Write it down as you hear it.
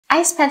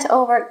I spent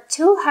over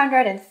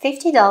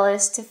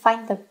 $250 to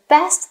find the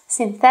best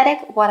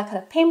synthetic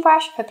watercolor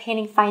paintbrush for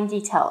painting fine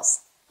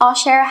details. I'll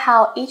share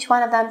how each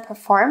one of them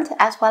performed,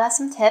 as well as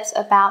some tips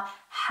about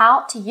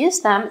how to use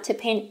them to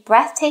paint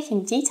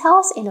breathtaking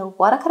details in a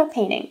watercolor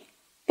painting.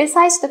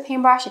 Besides the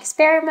paintbrush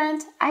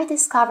experiment, I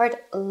discovered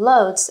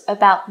loads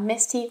about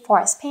misty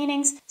forest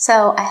paintings,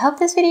 so I hope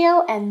this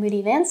video and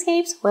moody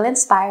landscapes will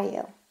inspire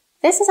you.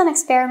 This is an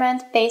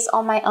experiment based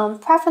on my own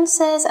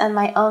preferences and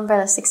my own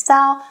realistic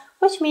style,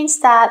 which means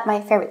that my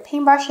favorite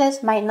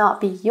paintbrushes might not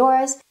be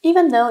yours,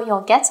 even though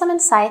you'll get some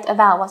insight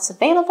about what's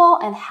available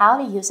and how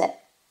to use it.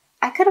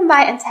 I couldn't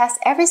buy and test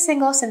every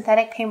single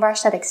synthetic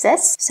paintbrush that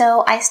exists,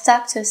 so I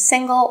stuck to a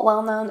single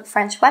well-known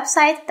French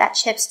website that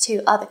ships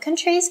to other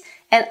countries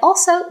and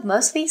also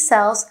mostly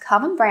sells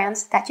common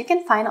brands that you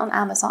can find on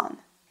Amazon.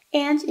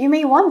 And you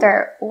may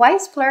wonder, why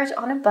splurge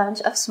on a bunch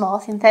of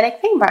small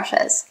synthetic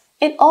paintbrushes?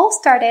 It all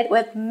started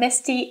with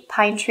misty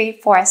pine tree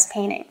forest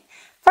painting.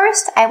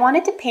 First, I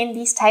wanted to paint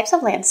these types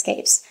of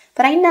landscapes,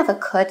 but I never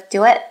could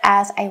do it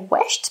as I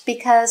wished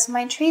because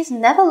my trees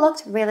never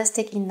looked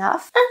realistic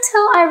enough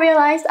until I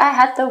realized I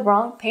had the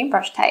wrong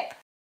paintbrush type.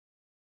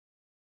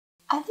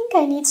 I think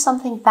I need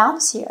something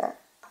bouncier.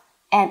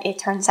 And it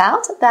turns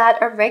out that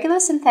a regular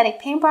synthetic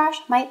paintbrush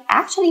might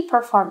actually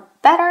perform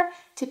better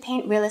to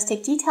paint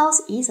realistic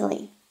details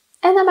easily.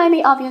 And that might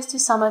be obvious to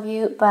some of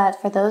you,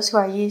 but for those who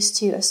are used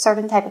to a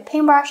certain type of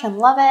paintbrush and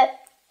love it,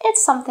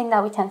 it's something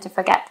that we tend to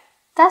forget.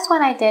 That's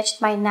when I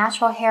ditched my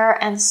natural hair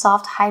and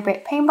soft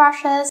hybrid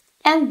paintbrushes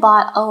and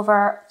bought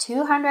over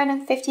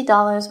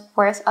 $250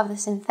 worth of the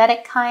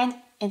synthetic kind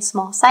in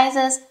small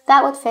sizes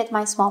that would fit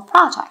my small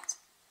project.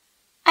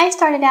 I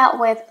started out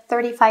with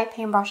 35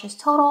 paintbrushes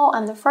total,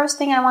 and the first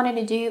thing I wanted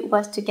to do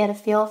was to get a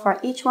feel for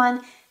each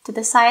one to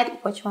decide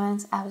which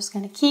ones I was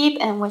going to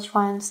keep and which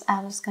ones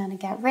I was going to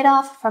get rid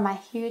of for my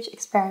huge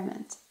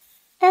experiment.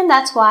 And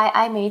that's why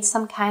I made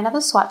some kind of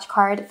a swatch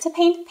card to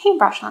paint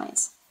paintbrush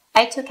lines.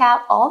 I took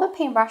out all the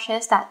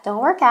paintbrushes that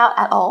don't work out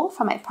at all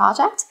for my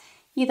project,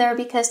 either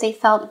because they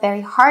felt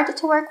very hard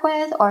to work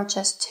with or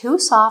just too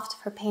soft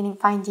for painting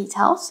fine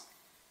details.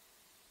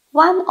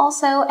 One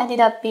also ended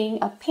up being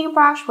a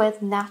paintbrush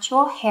with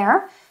natural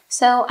hair,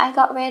 so I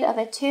got rid of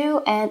it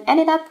too and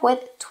ended up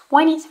with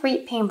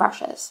 23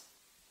 paintbrushes.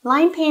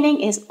 Line painting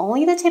is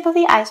only the tip of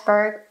the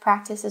iceberg,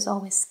 practice is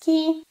always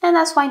key, and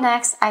that's why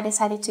next I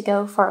decided to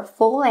go for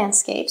full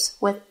landscapes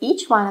with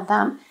each one of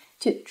them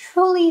to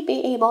truly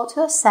be able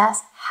to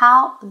assess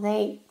how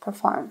they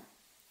perform.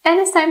 And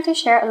it's time to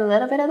share a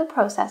little bit of the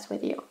process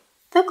with you.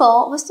 The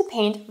goal was to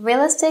paint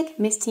realistic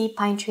misty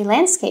pine tree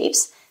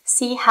landscapes,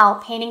 see how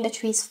painting the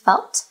trees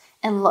felt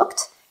and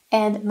looked,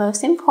 and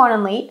most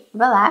importantly,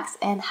 relax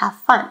and have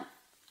fun.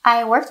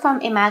 I worked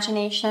from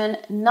imagination,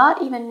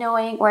 not even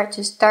knowing where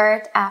to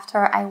start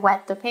after I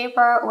wet the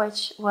paper,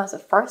 which was a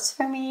first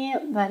for me,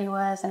 but it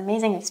was an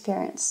amazing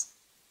experience.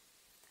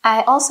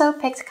 I also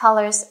picked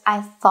colors I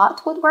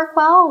thought would work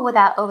well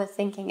without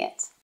overthinking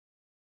it.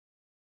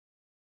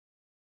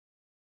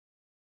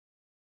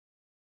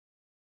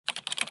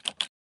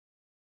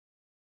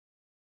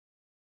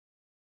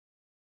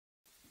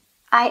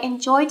 I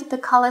enjoyed the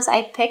colors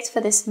I picked for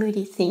this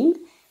moody theme,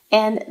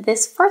 and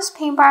this first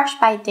paintbrush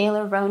by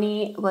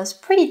Daler-Rowney was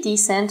pretty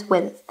decent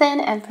with thin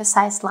and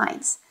precise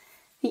lines.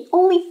 The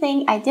only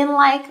thing I didn't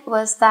like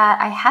was that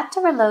I had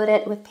to reload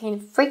it with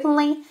paint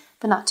frequently,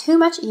 but not too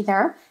much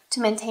either,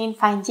 to maintain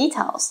fine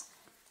details.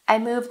 I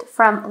moved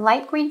from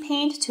light green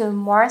paint to a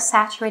more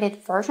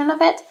saturated version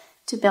of it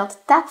to build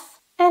depth,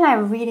 and I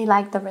really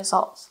liked the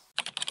results.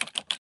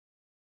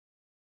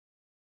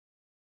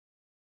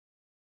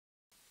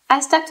 I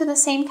stuck to the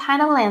same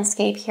kind of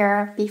landscape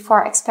here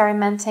before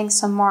experimenting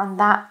some more on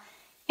that,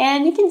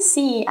 and you can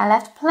see I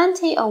left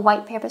plenty of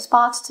white paper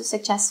spots to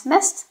suggest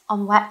mist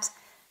on wet,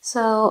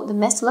 so the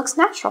mist looks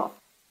natural.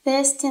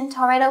 This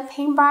Tintoretto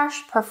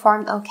paintbrush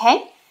performed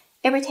okay.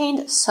 It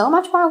retained so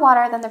much more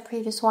water than the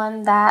previous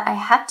one that I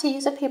had to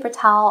use a paper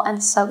towel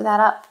and soak that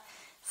up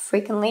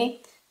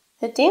frequently.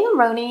 The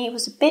Daler-Rowney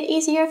was a bit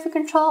easier for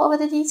control over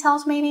the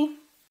details maybe.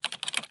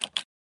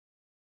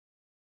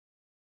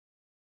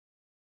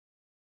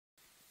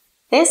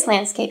 This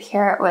landscape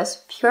here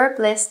was pure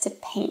bliss to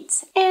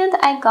paint, and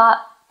I got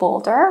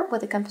bolder with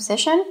the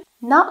composition,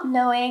 not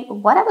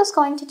knowing what I was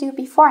going to do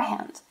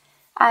beforehand.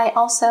 I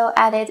also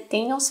added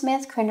Daniel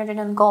Smith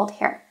Quinacridone Gold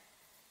here.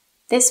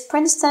 This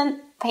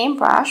Princeton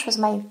paintbrush was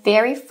my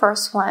very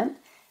first one.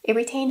 It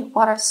retained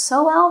water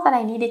so well that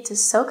I needed to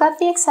soak up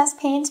the excess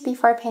paint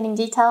before painting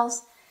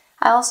details.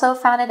 I also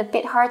found it a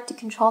bit hard to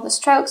control the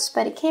strokes,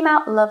 but it came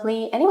out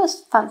lovely and it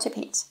was fun to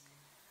paint.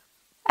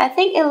 I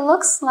think it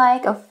looks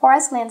like a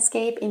forest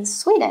landscape in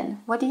Sweden.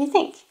 What do you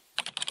think?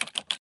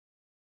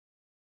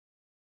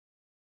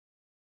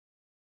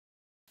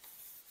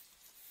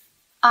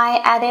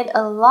 I added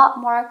a lot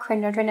more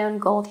Quinacridone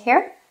Gold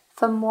here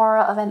for more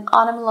of an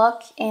autumn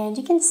look, and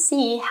you can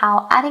see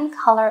how adding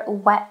color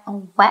wet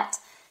on wet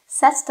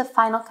sets the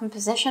final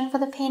composition for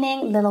the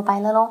painting little by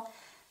little.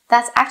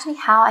 That's actually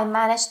how I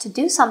managed to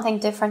do something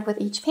different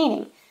with each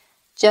painting.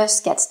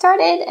 Just get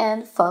started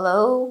and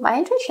follow my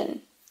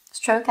intuition,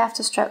 stroke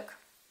after stroke.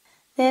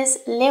 This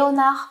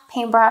Leonard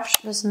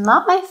paintbrush was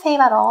not my fave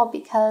at all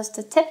because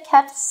the tip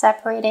kept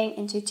separating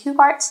into two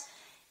parts,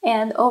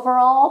 and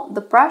overall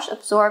the brush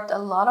absorbed a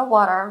lot of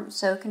water,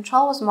 so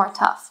control was more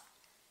tough.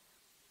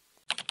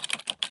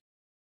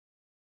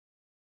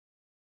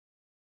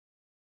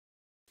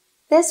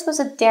 This was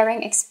a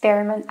daring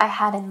experiment I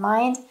had in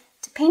mind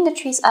to paint the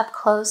trees up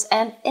close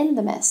and in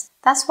the mist.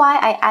 That's why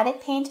I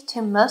added paint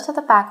to most of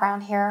the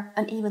background here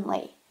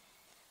unevenly.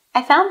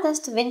 I found this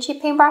Da Vinci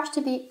paintbrush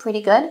to be pretty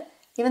good,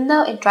 even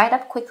though it dried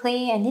up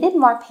quickly and needed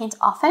more paint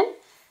often,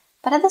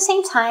 but at the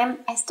same time,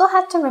 I still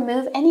had to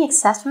remove any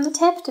excess from the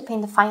tip to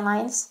paint the fine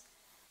lines.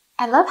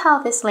 I love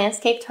how this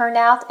landscape turned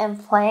out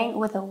and playing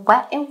with the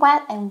wet in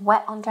wet and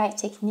wet on dry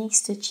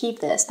techniques to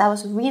achieve this. That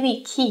was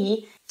really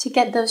key to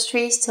get those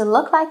trees to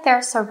look like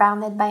they're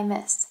surrounded by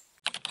mist.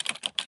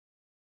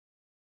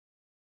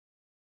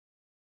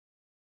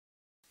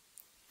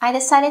 I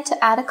decided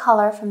to add a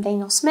color from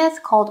Daniel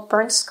Smith called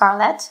Burnt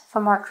Scarlet for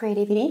more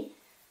creativity.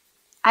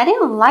 I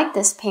didn't like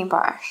this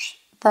paintbrush.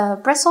 The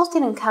bristles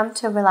didn't come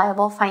to a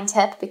reliable fine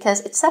tip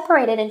because it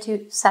separated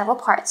into several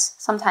parts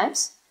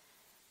sometimes,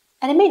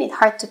 and it made it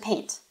hard to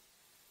paint.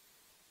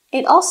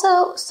 It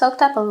also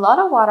soaked up a lot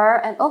of water,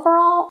 and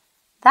overall,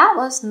 that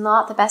was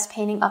not the best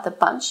painting of the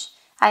bunch.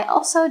 I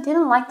also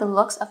didn't like the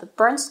looks of the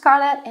burnt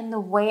scarlet and the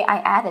way I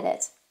added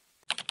it.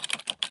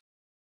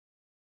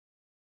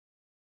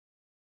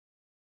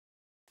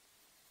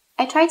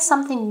 I tried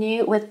something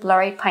new with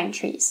blurry pine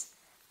trees.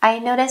 I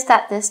noticed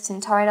that this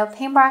Tintoretto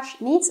paintbrush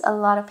needs a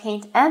lot of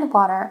paint and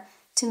water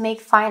to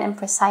make fine and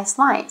precise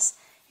lines.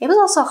 It was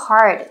also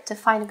hard to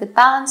find a good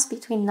balance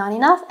between not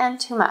enough and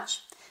too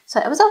much.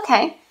 So it was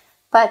okay,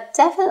 but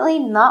definitely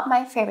not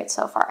my favorite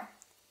so far.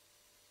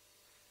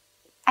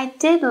 I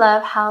did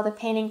love how the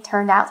painting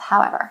turned out,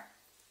 however.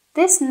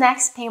 This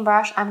next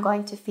paintbrush I'm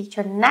going to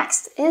feature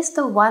next is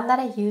the one that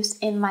I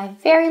used in my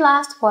very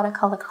last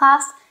watercolor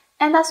class,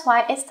 and that's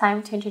why it's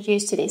time to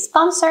introduce today's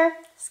sponsor,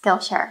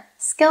 SKILLSHARE.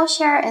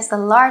 SKILLSHARE is the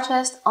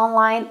largest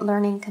online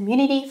learning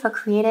community for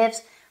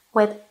creatives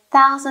with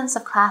thousands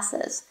of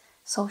classes,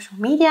 social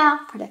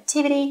media,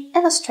 productivity,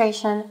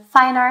 illustration,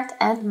 fine art,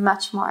 and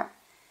much more.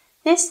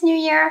 This new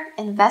year,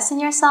 invest in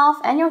yourself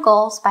and your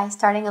goals by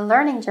starting a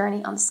learning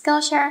journey on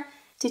SKILLSHARE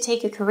to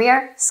take your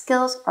career,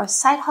 skills, or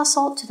side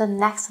hustle to the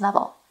next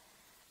level.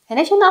 And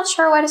if you're not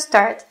sure where to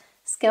start,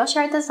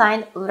 SKILLSHARE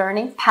designed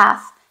Learning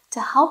Path to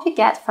help you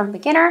get from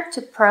beginner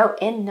to pro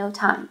in no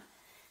time.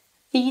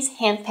 These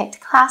hand-picked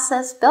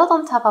classes build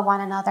on top of one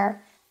another.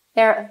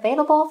 They're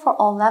available for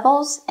all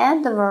levels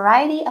and a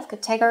variety of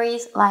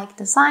categories like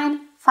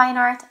design, fine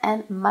art,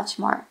 and much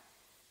more.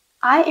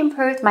 I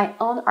improved my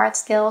own art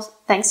skills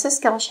thanks to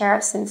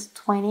SKILLSHARE since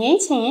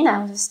 2018.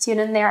 I was a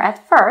student there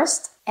at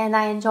first, and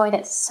I enjoyed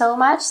it so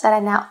much that I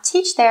now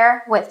teach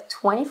there with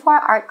 24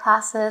 art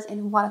classes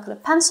in watercolor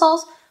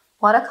pencils,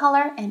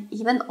 watercolor, and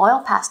even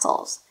oil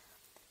pastels.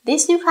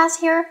 This new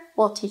class here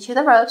will teach you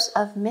the ropes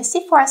of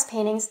misty forest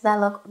paintings that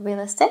look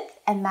realistic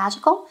and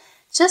magical,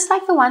 just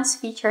like the ones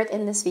featured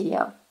in this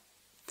video.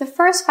 The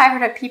first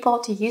 500 people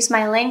to use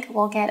my link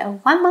will get a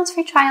 1 month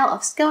free trial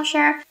of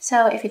SKILLSHARE,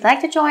 so if you'd like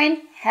to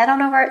join, head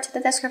on over to the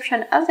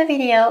description of the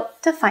video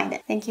to find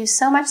it. Thank you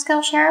so much,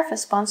 SKILLSHARE, for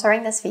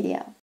sponsoring this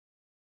video.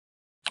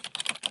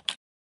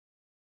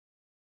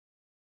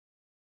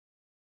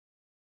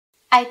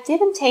 I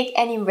didn't take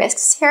any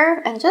risks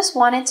here and just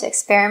wanted to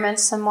experiment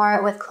some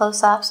more with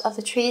close-ups of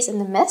the trees in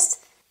the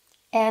mist.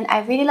 And I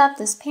really love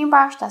this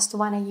paintbrush, that's the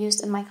one I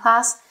used in my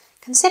class,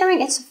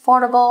 considering it's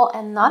affordable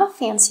and not a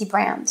fancy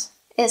brand.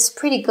 It's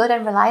pretty good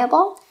and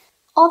reliable,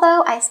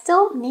 although I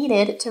still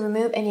needed to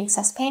remove any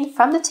excess paint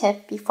from the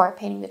tip before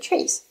painting the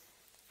trees.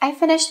 I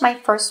finished my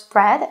first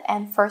spread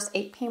and first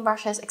 8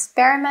 paintbrushes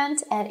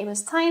experiment, and it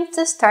was time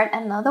to start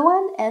another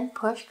one and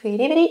push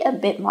creativity a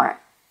bit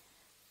more.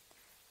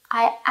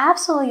 I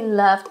absolutely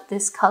loved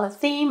this color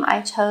theme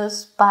I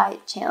chose by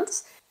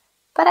chance,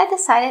 but I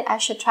decided I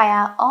should try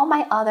out all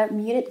my other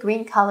muted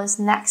green colors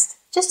next,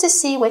 just to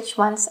see which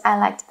ones I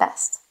liked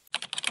best.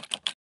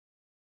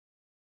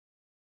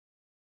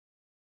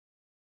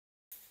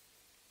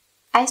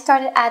 I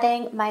started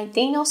adding my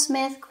Daniel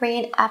Smith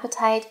Green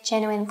Apatite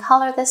Genuine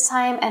color this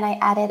time, and I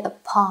added a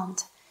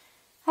pond.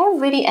 I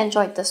really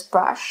enjoyed this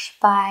brush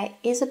by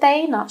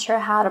Isabey, not sure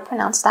how to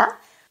pronounce that,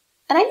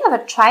 and I never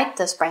tried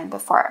this brand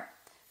before.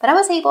 But I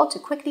was able to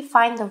quickly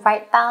find the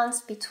right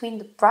balance between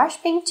the brush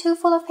being too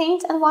full of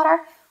paint and water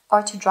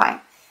or too dry.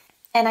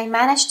 And I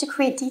managed to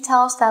create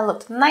details that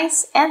looked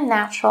nice and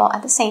natural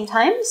at the same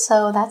time,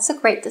 so that's a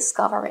great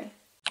discovery.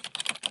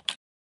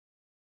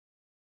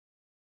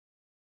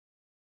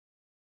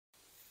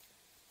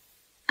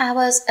 I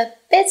was a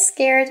bit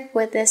scared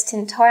with this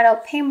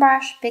Tintoretto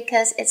paintbrush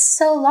because it's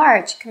so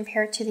large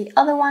compared to the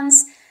other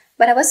ones,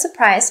 but I was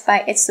surprised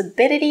by its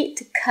ability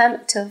to come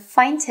to a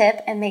fine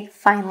tip and make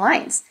fine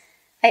lines.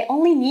 I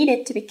only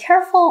needed to be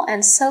careful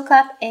and soak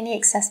up any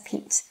excess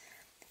paint.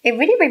 It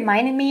really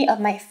reminded me of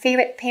my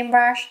favorite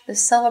paintbrush, the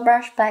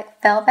Silverbrush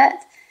Black Velvet.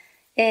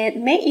 It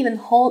may even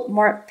hold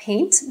more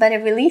paint, but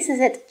it releases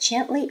it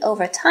gently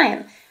over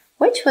time,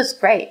 which was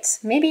great.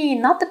 Maybe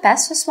not the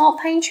best for small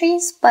pine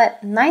trees,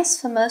 but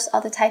nice for most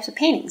other types of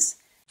paintings.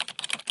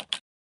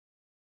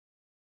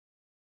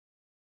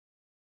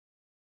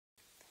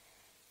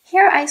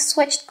 Here I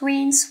switched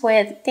greens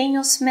with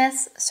Daniel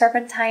Smith's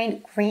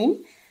Serpentine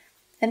Green.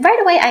 And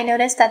right away I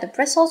noticed that the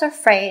bristles are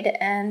frayed,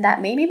 and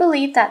that made me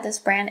believe that this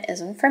brand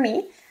isn't for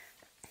me.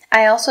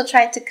 I also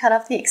tried to cut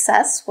off the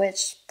excess,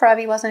 which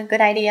probably wasn't a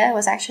good idea. It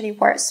was actually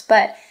worse,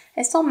 but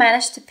I still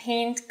managed to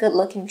paint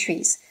good-looking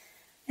trees.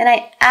 And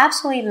I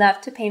absolutely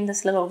love to paint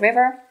this little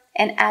river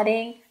and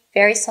adding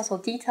very subtle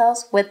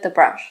details with the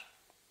brush.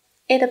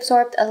 It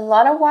absorbed a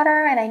lot of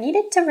water and I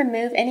needed to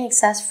remove any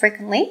excess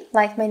frequently,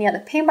 like many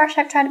other paintbrushes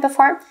I've tried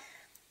before.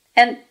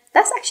 And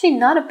that's actually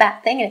not a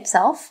bad thing in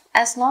itself,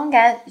 as long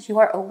as you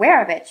are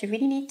aware of it. You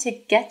really need to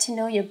get to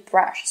know your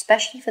brush,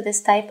 especially for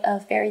this type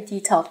of very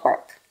detailed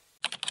work.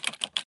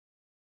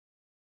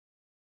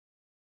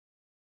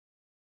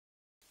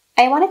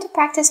 I wanted to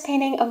practice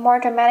painting a more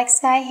dramatic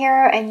sky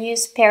here and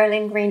use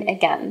Perylene Green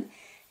again.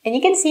 And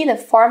you can see the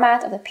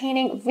format of the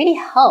painting really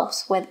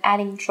helps with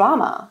adding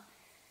drama.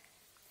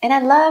 And I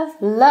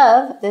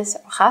love this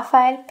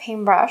Raphael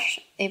paintbrush.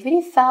 It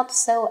really felt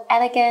so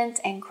elegant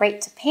and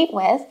great to paint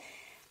with.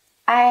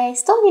 I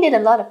still needed a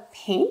lot of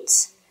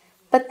paint,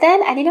 but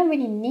then I didn't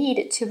really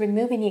need to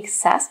remove any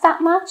excess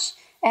that much,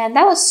 and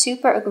that was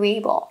super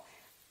agreeable.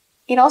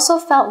 It also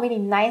felt really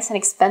nice and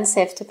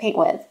expensive to paint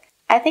with.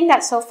 I think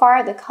that so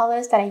far the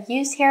colors that I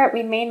used here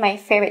remain my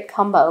favorite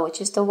combo,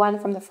 which is the one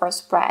from the first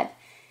spread.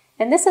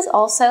 And this is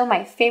also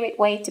my favorite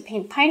way to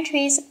paint pine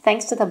trees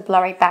thanks to the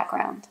blurry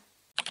background.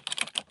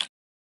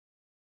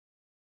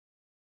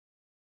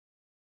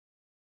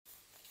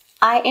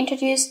 I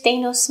introduced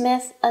Daniel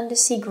Smith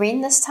Undersea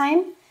Green this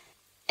time.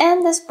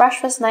 And this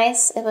brush was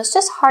nice. It was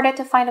just harder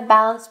to find a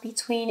balance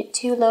between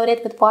too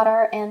loaded with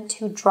water and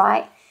too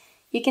dry.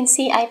 You can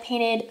see I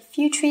painted a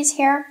few trees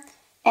here,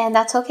 and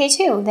that's okay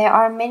too. There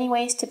are many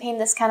ways to paint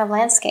this kind of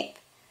landscape.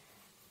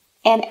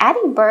 And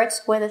adding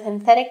birds with a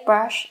synthetic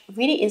brush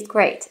really is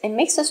great. It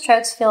makes the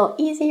strokes feel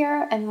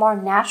easier and more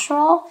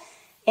natural.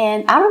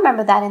 And I'll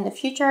remember that in the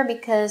future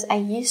because I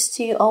used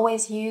to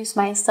always use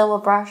my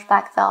silver brush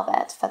Black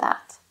Velvet for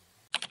that.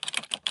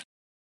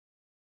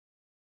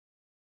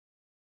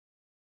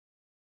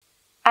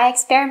 I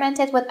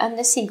experimented with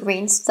undersea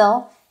green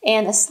still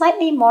and a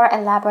slightly more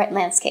elaborate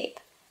landscape.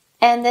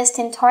 And this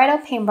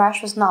Tintoretto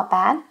paintbrush was not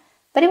bad,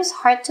 but it was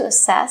hard to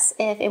assess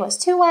if it was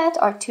too wet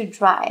or too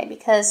dry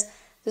because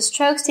the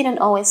strokes didn't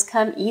always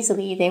come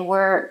easily. They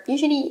were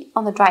usually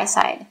on the dry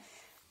side.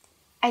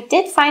 I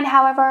did find,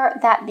 however,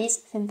 that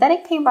these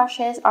synthetic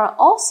paintbrushes are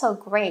also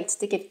great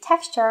to give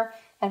texture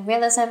and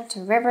realism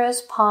to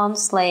rivers,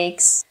 ponds,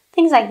 lakes,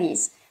 things like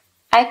these.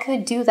 I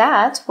could do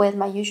that with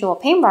my usual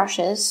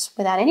paintbrushes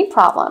without any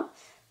problem,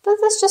 but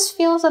this just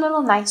feels a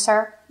little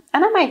nicer,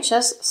 and I might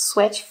just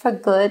switch for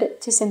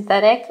good to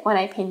synthetic when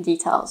I paint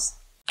details.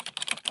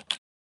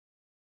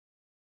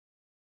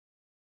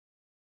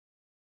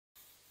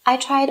 I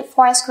tried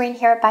Forest Green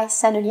here by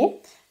Sennelier,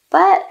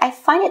 but I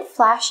find it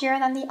flashier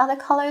than the other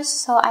colors,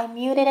 so I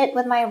muted it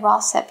with my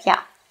raw sepia.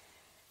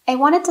 I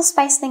wanted to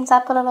spice things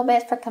up a little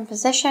bit for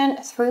composition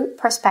through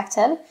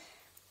perspective,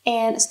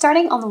 and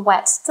starting on the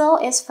wet still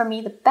is for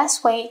me the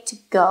best way to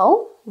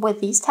go with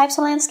these types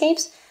of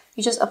landscapes.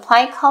 You just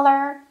apply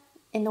color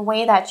in the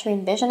way that you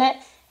envision it,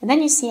 and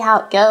then you see how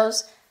it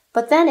goes.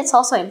 But then it's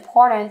also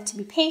important to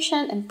be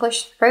patient and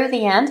push through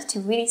the end to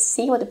really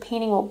see what the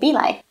painting will be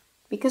like.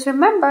 Because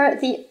remember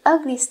the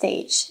ugly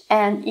stage,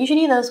 and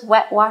usually those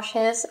wet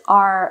washes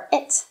are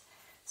it.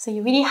 So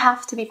you really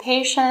have to be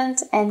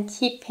patient and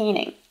keep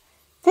painting.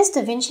 This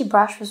Da Vinci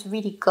brush was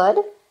really good,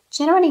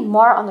 generally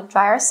more on the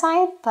drier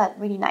side, but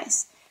really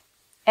nice.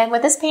 And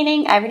with this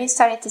painting, I really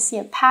started to see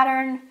a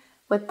pattern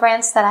with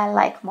brands that I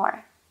like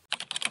more.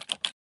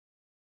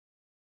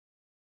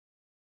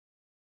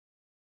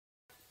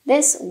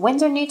 This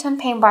Winsor Newton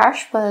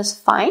paintbrush was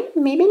fine,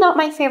 maybe not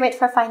my favorite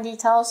for fine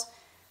details.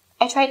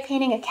 I tried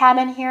painting a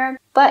cabin here,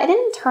 but it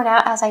didn't turn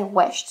out as I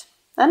wished.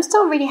 I'm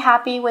still really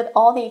happy with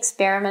all the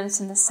experiments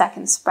in the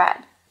second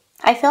spread.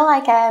 I feel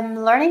like I'm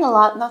learning a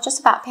lot, not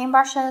just about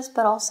paintbrushes,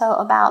 but also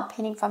about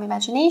painting from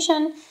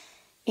imagination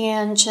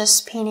and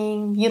just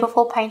painting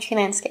beautiful pine tree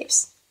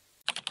landscapes.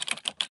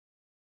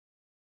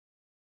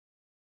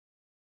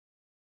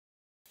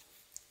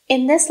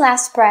 In this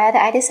last spread,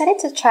 I decided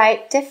to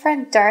try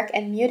different dark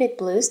and muted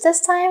blues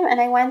this time,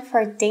 and I went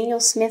for Daniel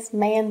Smith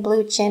Mayan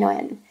Blue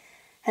Genuine.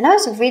 And I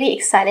was really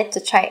excited to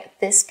try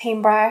this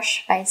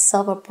paintbrush by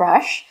Silver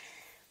Brush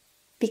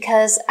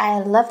because I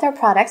love their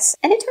products,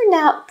 and it turned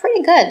out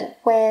pretty good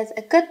with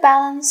a good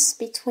balance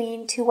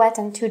between too wet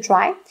and too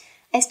dry.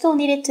 I still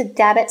needed to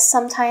dab it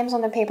sometimes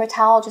on the paper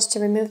towel just to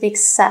remove the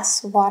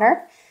excess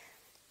water,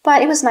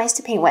 but it was nice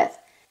to paint with.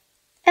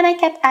 And I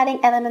kept adding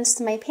elements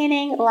to my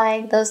painting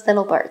like those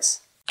little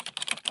birds.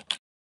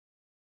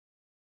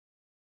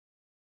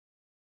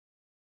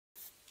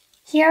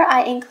 Here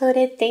I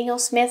included Daniel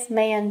Smith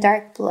Mayan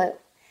Dark Blue.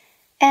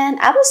 And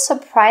I was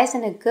surprised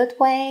in a good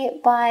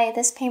way by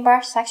this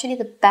paintbrush. It's actually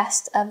the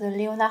best of the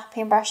Leonard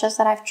paintbrushes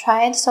that I've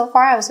tried so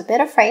far. I was a bit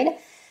afraid.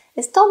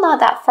 It's still not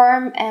that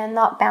firm and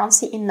not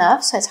bouncy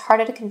enough, so it's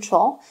harder to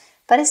control,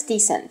 but it's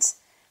decent.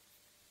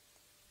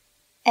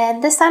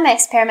 And this time I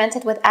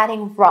experimented with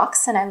adding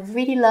rocks, and I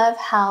really love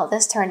how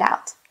this turned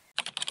out.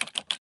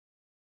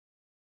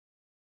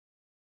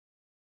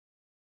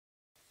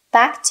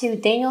 Back to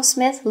Daniel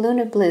Smith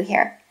Lunar Blue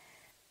here.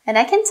 And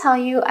I can tell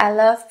you I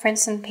love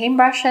Princeton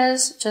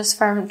paintbrushes just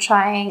from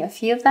trying a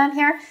few of them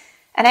here,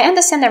 and I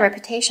understand their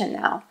reputation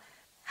now.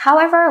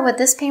 However, with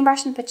this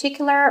paintbrush in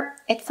particular,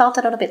 it felt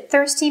a little bit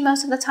thirsty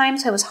most of the time,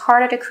 so it was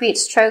harder to create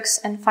strokes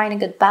and find a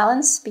good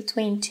balance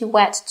between too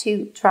wet,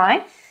 too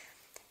dry.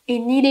 It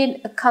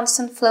needed a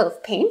constant flow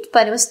of paint,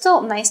 but it was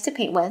still nice to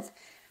paint with.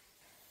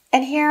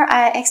 And here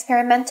I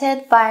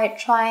experimented by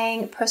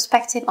trying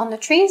perspective on the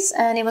trees,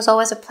 and it was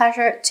always a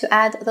pleasure to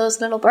add those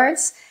little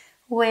birds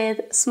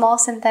with small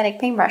synthetic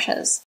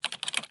paintbrushes.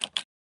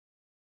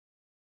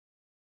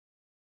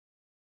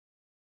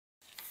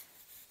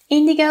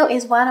 Indigo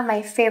is one of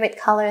my favorite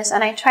colors,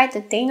 and I tried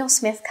the Daniel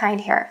Smith kind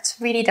here. It's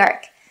really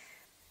dark.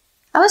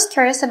 I was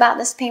curious about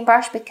this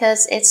paintbrush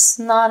because it's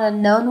not a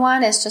known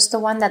one, it's just the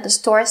one that the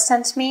store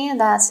sent me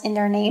that's in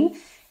their name.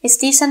 It's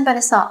decent, but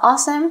it's not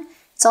awesome.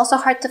 It's also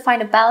hard to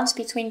find a balance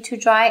between too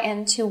dry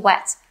and too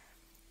wet.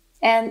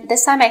 And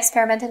this time I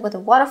experimented with a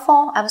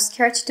waterfall. I was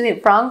scared to do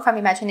it wrong from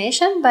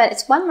imagination, but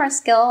it's one more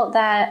skill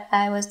that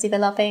I was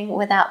developing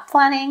without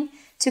planning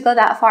to go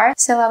that far.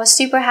 So I was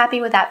super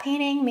happy with that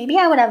painting. Maybe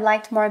I would have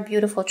liked more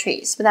beautiful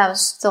trees, but that was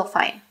still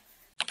fine.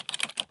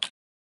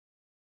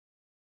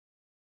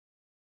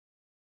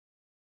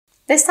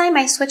 This time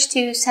I switched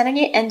to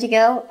Cenote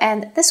Indigo,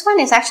 and this one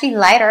is actually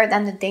lighter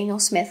than the Daniel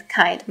Smith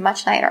kind,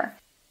 much lighter.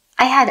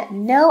 I had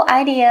no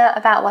idea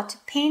about what to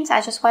paint.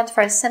 I just went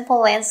for a simple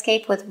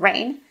landscape with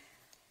rain.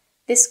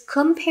 This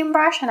Kum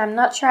paintbrush, and I'm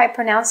not sure I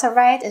pronounced it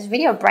right, is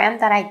really a brand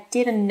that I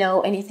didn't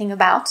know anything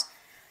about.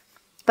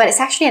 But it's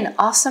actually an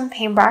awesome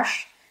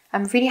paintbrush.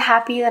 I'm really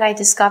happy that I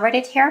discovered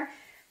it here.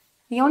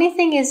 The only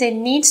thing is it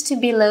needs to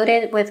be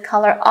loaded with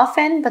color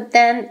often, but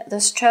then the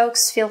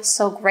strokes feel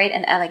so great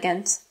and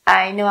elegant.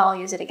 I know I'll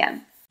use it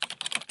again.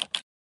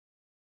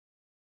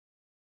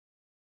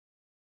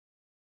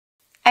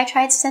 I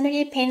tried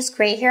Cenote Paints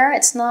Gray here.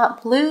 It's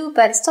not blue,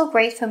 but it's still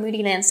great for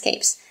moody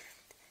landscapes.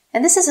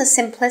 And this is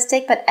a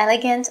simplistic but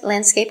elegant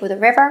landscape with a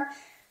river,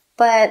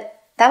 but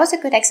that was a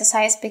good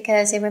exercise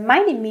because it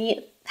reminded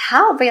me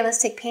how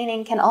realistic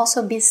painting can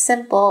also be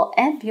simple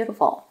and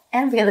beautiful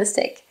and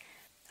realistic.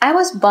 I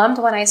was bummed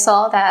when I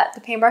saw that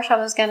the paintbrush I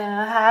was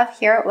gonna have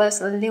here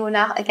was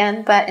Leonard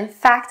again, but in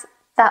fact,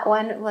 that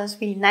one was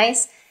really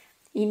nice.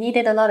 You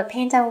needed a lot of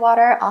paint and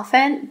water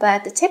often,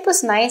 but the tip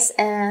was nice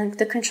and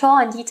the control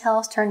and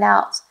details turned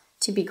out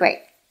to be great.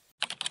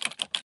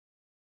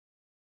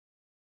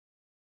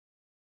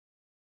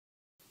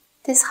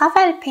 This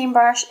Raphael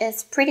paintbrush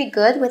is pretty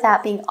good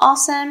without being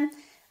awesome.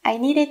 I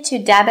needed to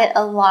dab it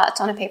a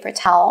lot on a paper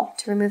towel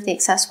to remove the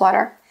excess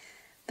water,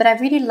 but I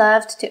really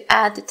loved to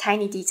add the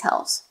tiny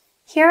details.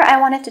 Here I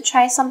wanted to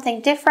try something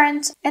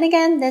different, and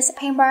again, this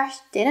paintbrush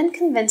didn't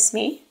convince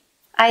me.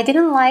 I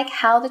didn't like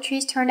how the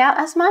trees turned out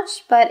as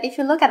much, but if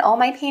you look at all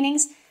my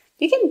paintings,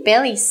 you can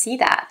barely see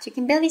that. You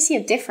can barely see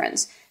a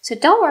difference. So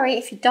don't worry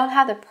if you don't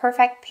have the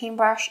perfect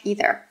paintbrush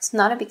either. It's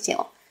not a big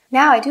deal.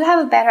 Now I do have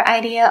a better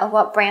idea of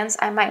what brands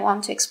I might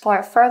want to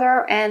explore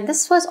further, and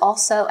this was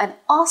also an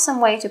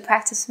awesome way to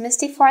practice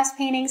misty forest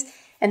paintings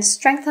and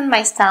strengthen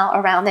my style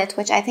around it,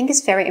 which I think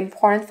is very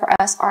important for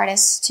us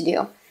artists to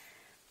do.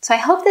 So I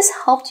hope this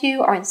helped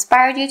you or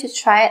inspired you to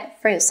try it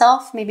for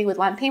yourself, maybe with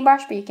one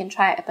paintbrush, but you can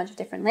try a bunch of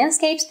different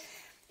landscapes.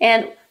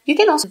 And you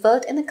can also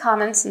vote in the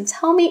comments and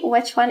tell me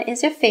which one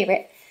is your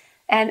favorite.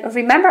 And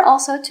remember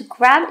also to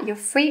grab your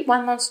free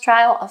 1-month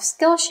trial of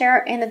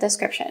SKILLSHARE in the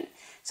description.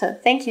 So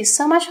thank you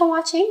so much for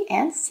watching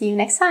and see you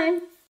next time.